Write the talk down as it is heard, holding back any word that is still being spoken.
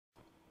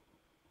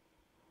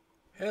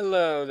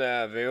Hello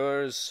there,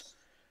 viewers.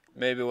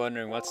 Maybe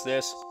wondering what's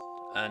this?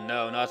 And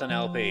no, not an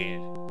LP.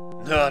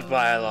 Not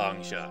by a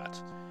long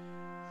shot.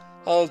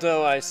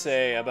 Although I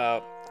say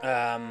about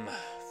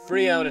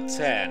 3 out of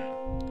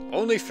 10.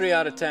 Only 3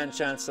 out of 10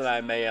 chance that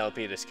I may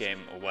LP this game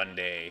one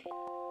day.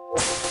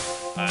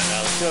 And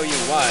I'll show you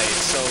why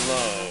it's so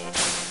low.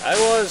 I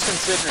was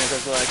considering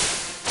because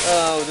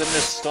oh, the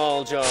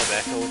nostalgia of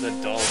Ecco the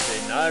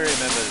Dolphin. I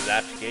remember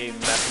that game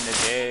back in the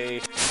day.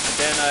 And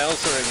then I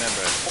also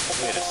remembered,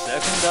 wait a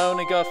second, I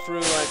only got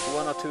through like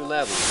 1 or 2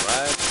 levels,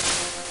 right?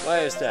 Why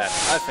is that?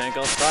 I think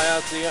I'll try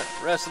out the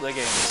rest of the game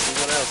and see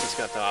what else it's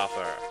got to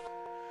offer.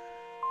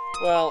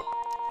 Well,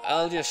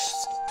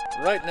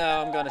 right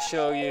now I'm gonna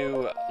show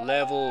you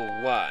level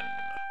 1.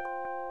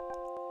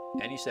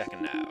 Any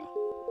second now.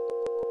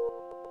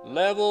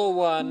 Level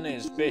 1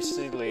 is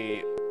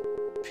basically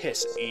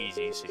piss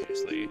easy,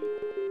 seriously.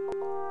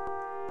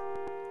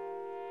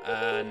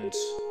 And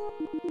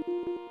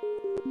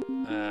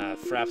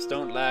Fraps,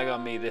 don't lag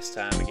on me this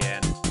time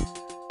again.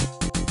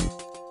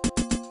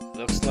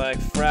 Looks like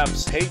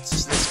Fraps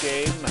hates this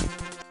game.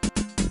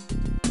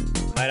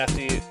 Might have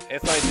to,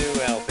 if I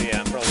do LP,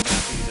 I'm probably gonna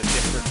have to use a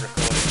different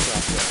recording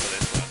software for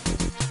this one.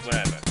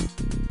 Whatever.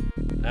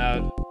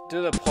 Now,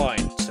 to the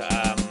point.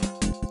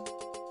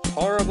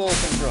 Horrible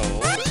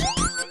controls.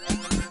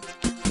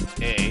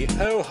 A,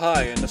 how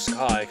high in the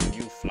sky can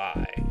you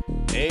fly?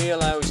 A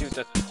allows you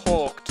to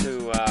talk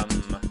to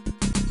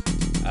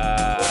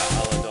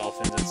other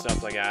dolphins and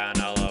stuff like that,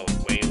 and other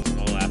whales and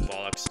all that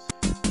bollocks.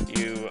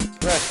 You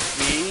press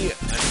B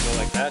and you go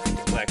like that. You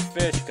can collect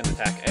fish, you can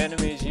attack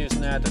enemies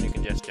using that, and you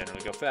can just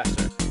generally go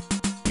faster.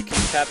 You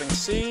keep tapping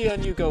C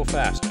and you go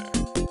faster.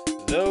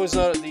 Those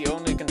are the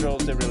only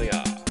controls there really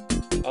are.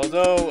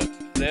 Although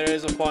there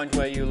is a point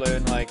where you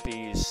learn like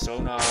these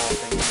sonar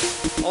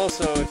things.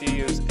 Also, if you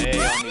use A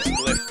on these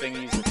glyph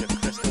thingies, which are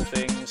crystal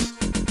things,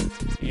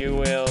 you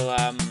will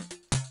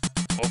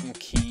open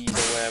keys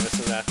or whatever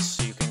so that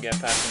you can get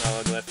past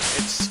another glyph.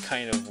 It's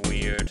kind of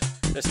weird.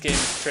 This game is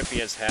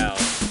trippy as hell.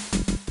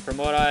 From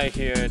what I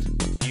heard,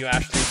 you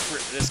actually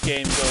this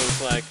game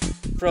goes like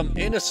from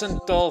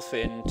innocent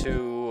dolphin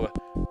to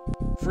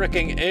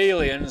fricking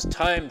aliens,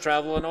 time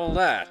travel, and all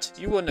that.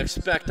 You wouldn't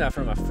expect that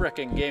from a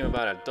fricking game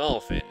about a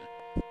dolphin.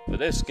 But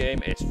this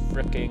game is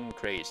fricking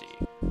crazy.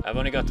 I've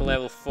only got to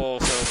level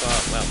 4 so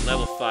far. Well,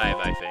 level 5,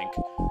 I think.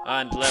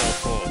 And level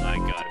 4, my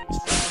god, it was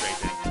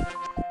frustrating.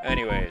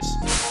 Anyways,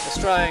 let's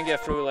try and get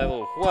through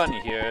level 1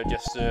 here,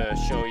 just to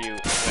show you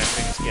where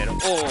things get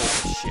all the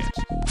shit.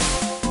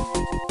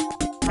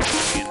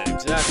 I'm in the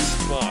exact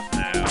spot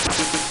now. I'm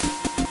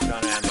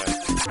trying to remember.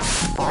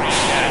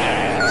 Yeah, there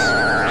it is.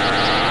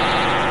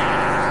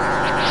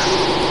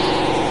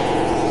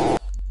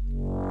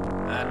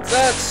 And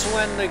that's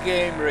when the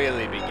game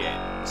really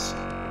begins.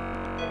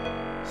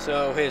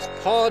 So his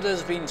pod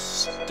has been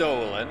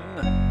stolen,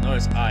 not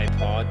his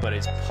iPod, but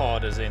his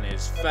pod as in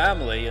his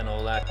family and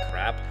all that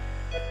crap,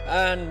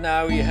 and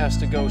now he has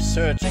to go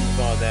searching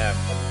for them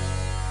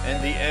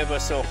in the ever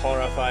so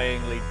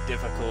horrifyingly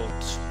difficult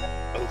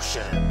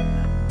ocean,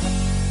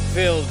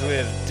 filled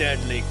with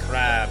deadly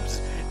crabs,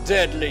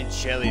 deadly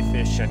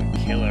jellyfish and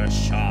killer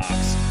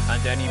sharks,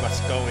 and then he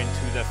must go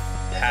into the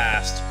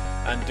past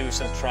and do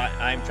some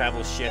time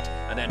travel shit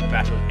and then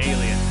battle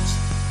aliens.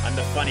 And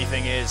the funny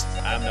thing is,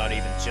 I'm not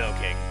even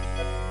joking.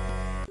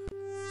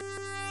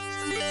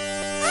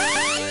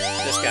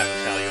 This guy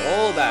will tell you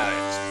all about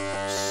it.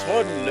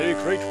 Suddenly,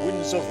 great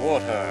winds of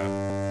water.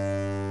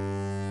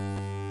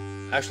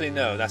 Actually,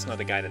 no, that's not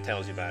the guy that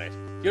tells you about it.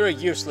 You're a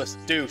useless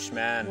douche,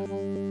 man.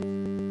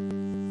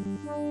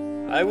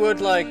 I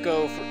would like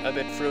go a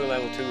bit through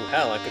level 2.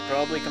 Hell, I could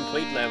probably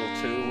complete level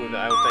 2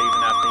 without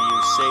even having to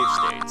use save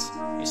states.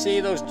 You see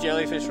those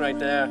jellyfish right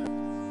there?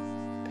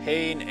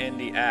 Pain in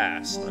the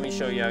ass. Let me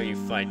show you how you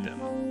fight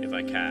them, if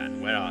I can.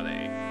 Where are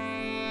they?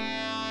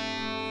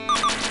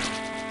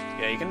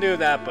 Yeah, you can do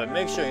that, but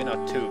make sure you're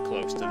not too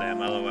close to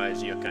them,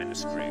 otherwise you're kind of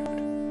screwed.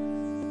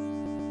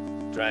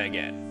 Try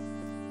again.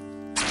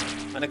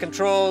 And the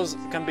controls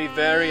can be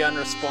very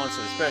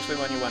unresponsive, especially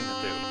when you want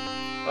to.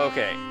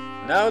 Okay,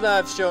 now that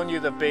I've shown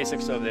you the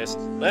basics of this,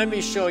 let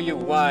me show you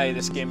why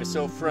this game is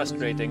so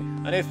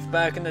frustrating, and if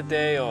back in the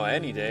day, or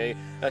any day,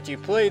 that you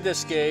played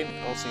this game,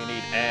 also you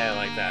need air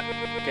like that.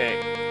 Okay,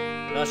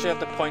 I'm not sure if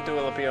the pointer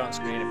will appear on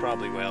screen, it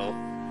probably will.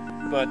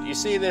 But you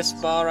see this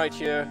bar right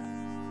here?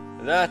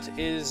 That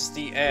is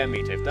the air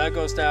meter. If that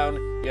goes down,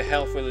 your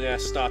health will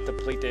just start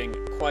depleting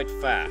quite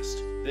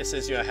fast. This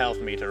is your health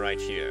meter right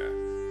here.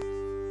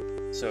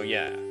 So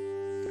yeah,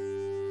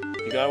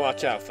 you gotta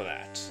watch out for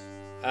that.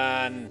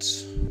 And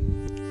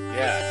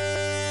yeah,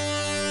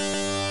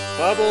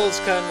 bubbles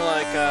can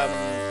like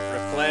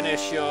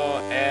replenish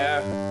your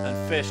air, and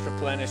fish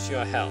replenish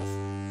your health.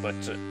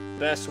 But the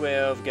best way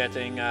of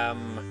getting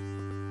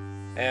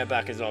air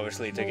back is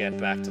obviously to get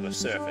back to the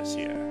surface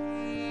here.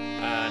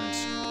 And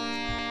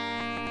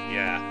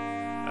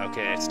yeah,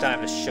 okay, it's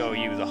time to show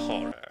you the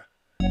horror.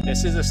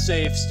 This is a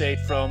save state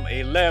from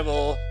a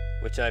level,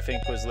 which I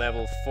think was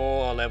level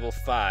 4 or level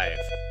 5.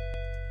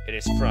 It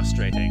is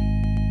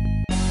frustrating.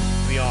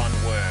 beyond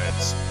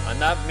words. And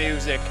that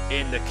music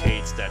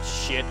indicates that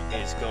shit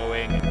is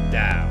going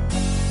down.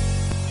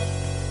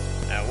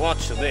 Now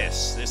watch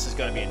this. This is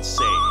gonna be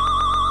insane.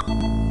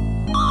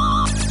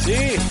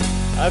 See?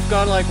 I've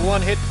got like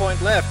 1 hit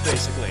point left,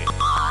 basically.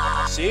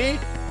 See?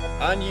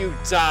 And you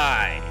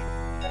die.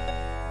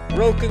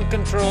 Broken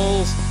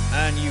controls,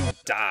 and you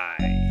die.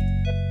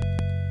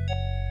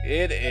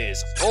 It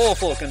is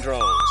awful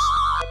controls.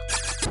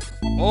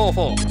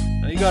 Awful.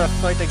 And you gotta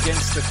fight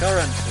against the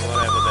current or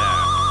whatever there.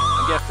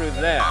 And get through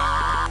there.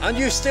 And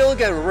you still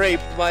get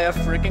raped by a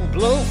freaking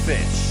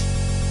blowfish.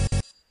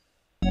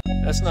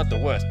 That's not the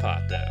worst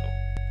part though.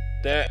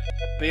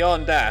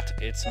 Beyond that,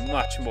 it's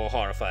much more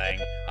horrifying.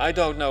 I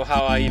don't know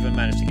how I even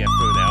managed to get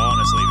through there,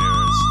 honestly,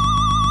 viewers.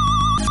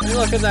 I mean,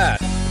 look at that.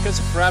 Because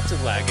perhaps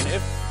it's lagging.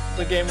 If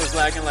the game was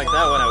lagging like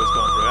that when I was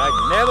going through it,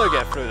 I'd never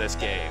get through this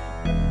game.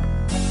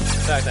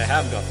 In fact, I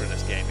haven't gone through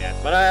this game yet,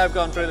 but I have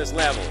gone through this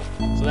level,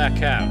 so that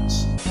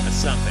counts. That's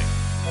something.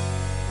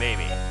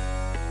 Maybe.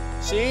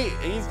 See?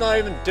 He's not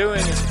even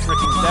doing his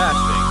freaking dash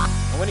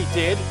thing. And when he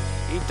did,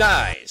 he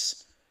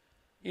dies.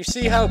 You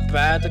see how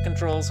bad the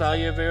controls are,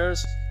 you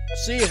viewers?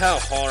 See how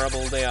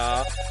horrible they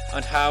are,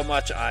 and how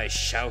much I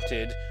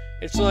shouted.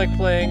 It's like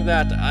playing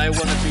that I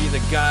Wanna Be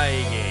the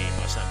Guy game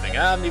or something.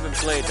 I haven't even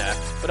played that,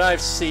 but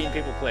I've seen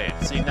people play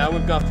it. See, now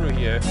we've got through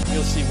here,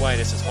 you'll see why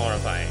this is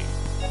horrifying.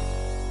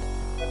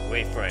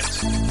 Wait for it.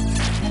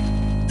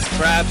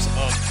 Crabs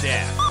of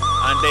death.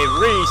 And they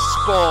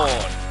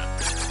respawn.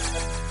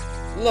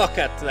 Look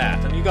at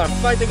that. And you gotta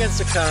fight against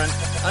the current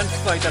and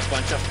fight a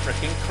bunch of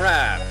frickin'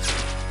 crabs.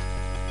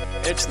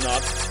 It's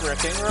not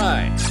frickin'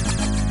 right.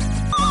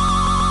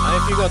 And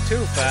if you go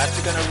too fast,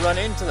 you're gonna run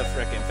into the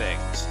frickin'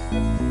 things.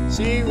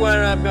 See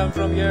where I'm coming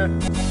from here?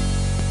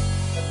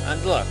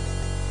 And look.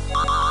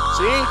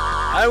 See?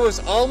 I was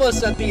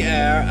almost at the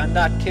air and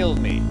that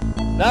killed me.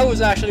 That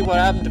was actually what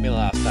happened to me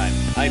last time.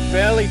 I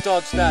barely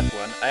dodged that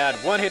one. I had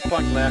 1 hit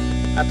point left.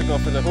 Had to go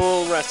for the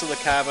whole rest of the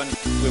cavern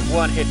with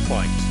 1 hit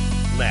point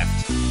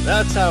left.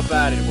 That's how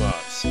bad it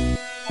was.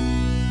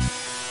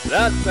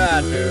 That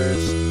bad,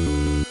 viewers.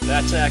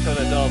 That's Ecco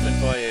the Dolphin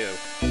for you.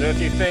 So if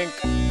you think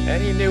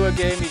any newer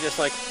game you just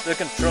like, the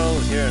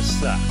controls here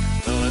suck.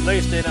 Well, at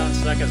least they don't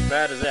suck as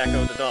bad as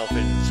Ecco the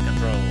Dolphin's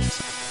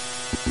controls.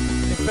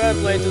 In fair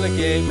play to the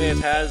game, it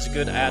has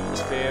good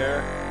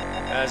atmosphere.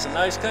 Has a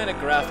nice kind of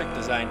graphic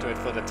design to it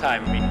for the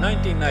time. I mean,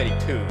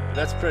 1992.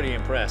 That's pretty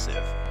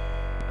impressive.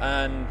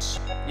 And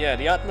yeah,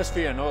 the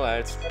atmosphere and all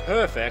that, it's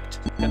perfect.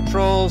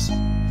 Controls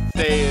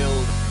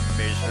failed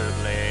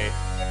miserably.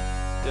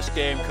 This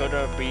game could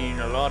have been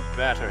a lot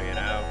better, you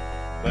know.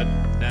 But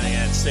then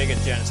again, it's Sega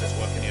Genesis,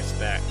 what can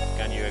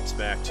you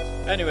expect?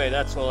 Anyway,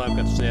 that's all I've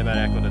got to say about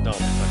Ecco the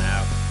Dolphin for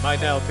now.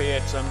 Might LP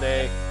it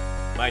someday,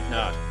 might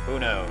not, who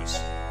knows.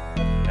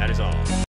 That is all.